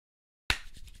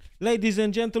Ladies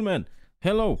and gentlemen,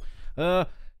 hello. Are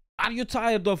you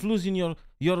tired of losing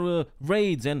your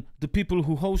raids and the people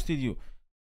who hosted you?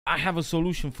 I have a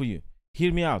solution for you.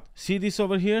 Hear me out. See this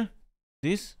over here?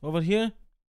 This over here?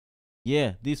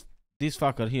 Yeah, this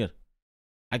fucker here.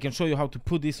 I can show you how to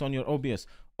put this on your OBS.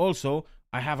 Also,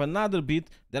 I have another bit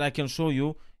that I can show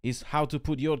you is how to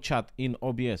put your chat in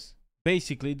OBS.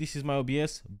 Basically, this is my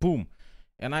OBS. Boom.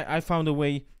 And I found a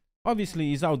way.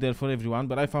 Obviously, it's out there for everyone,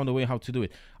 but I found a way how to do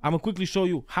it. I'm gonna quickly show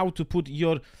you how to put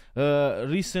your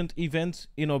recent events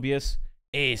in OBS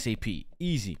ASAP.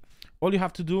 Easy. All you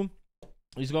have to do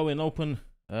is go and open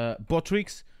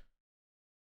Botrix.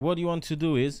 What you want to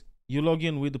do is you log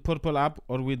in with the purple app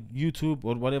or with YouTube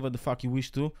or whatever the fuck you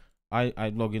wish to.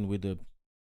 I log in with the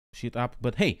shit app,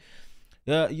 but hey,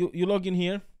 you log in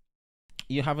here.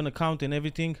 You have an account and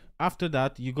everything. After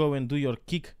that, you go and do your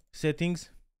kick settings.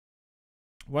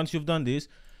 Once you've done this,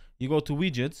 you go to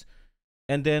widgets,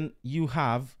 and then you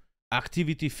have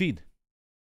activity feed.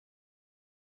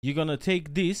 You're gonna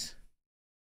take this.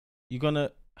 You're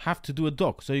gonna have to do a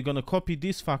doc. So you're gonna copy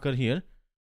this fucker here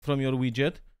from your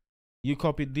widget. You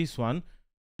copy this one.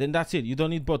 Then that's it. You don't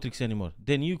need Botrix anymore.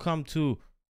 Then you come to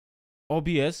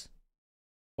OBS,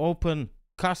 open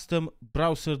custom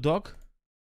browser doc,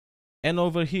 and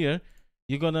over here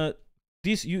you're gonna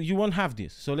you won't have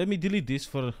this. So let me delete this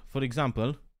for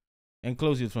example and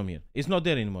close it from here. It's not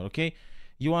there anymore. Okay,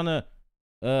 you wanna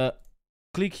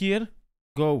click here,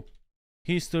 go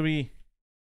history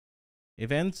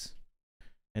events,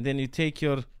 and then you take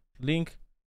your link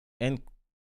and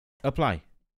apply.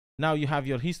 Now you have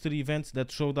your history events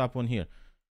that showed up on here.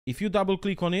 If you double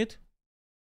click on it,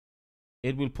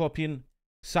 it will pop in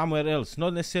somewhere else,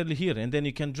 not necessarily here, and then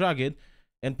you can drag it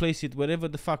and place it wherever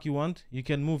the fuck you want. You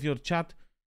can move your chat,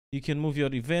 you can move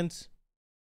your events,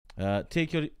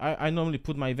 take your I normally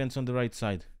put my events on the right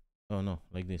side. Oh no,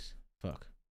 like this. Fuck.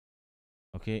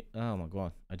 Okay. Oh my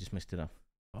god, I just messed it up.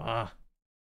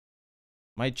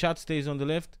 My chat stays on the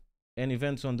left and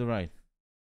events on the right.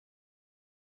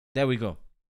 There we go.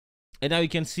 And now you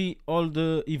can see all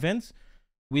the events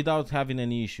without having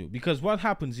any issue. Because what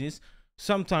happens is,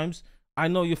 sometimes, I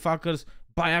know you fuckers,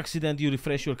 by accident you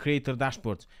refresh your creator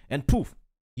dashboards and poof,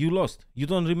 you lost. You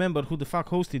don't remember who the fuck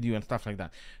hosted you and stuff like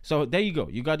that. So there you go.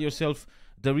 You got yourself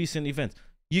the recent events.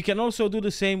 You can also do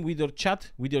the same with your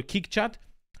chat, with your Kick chat,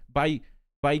 by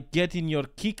getting your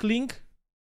Kick link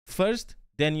first.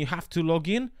 Then you have to log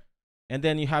in, and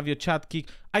then you have your chat Kick.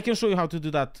 I can show you how to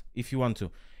do that if you want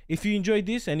to. If you enjoyed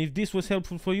this and if this was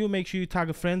helpful for you, make sure you tag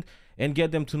a friend and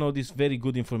get them to know this very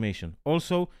good information.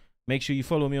 Also, make sure you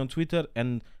follow me on Twitter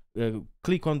and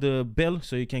click on the bell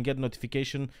so you can get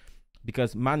notification,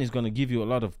 because man is gonna give you a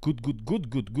lot of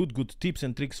good tips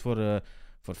and tricks for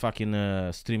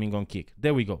fucking streaming on Kick.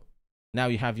 There we go. Now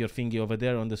you have your thingy over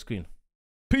there on the screen.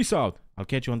 Peace out. I'll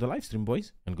catch you on the live stream,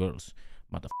 boys and girls.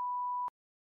 Motherfucker.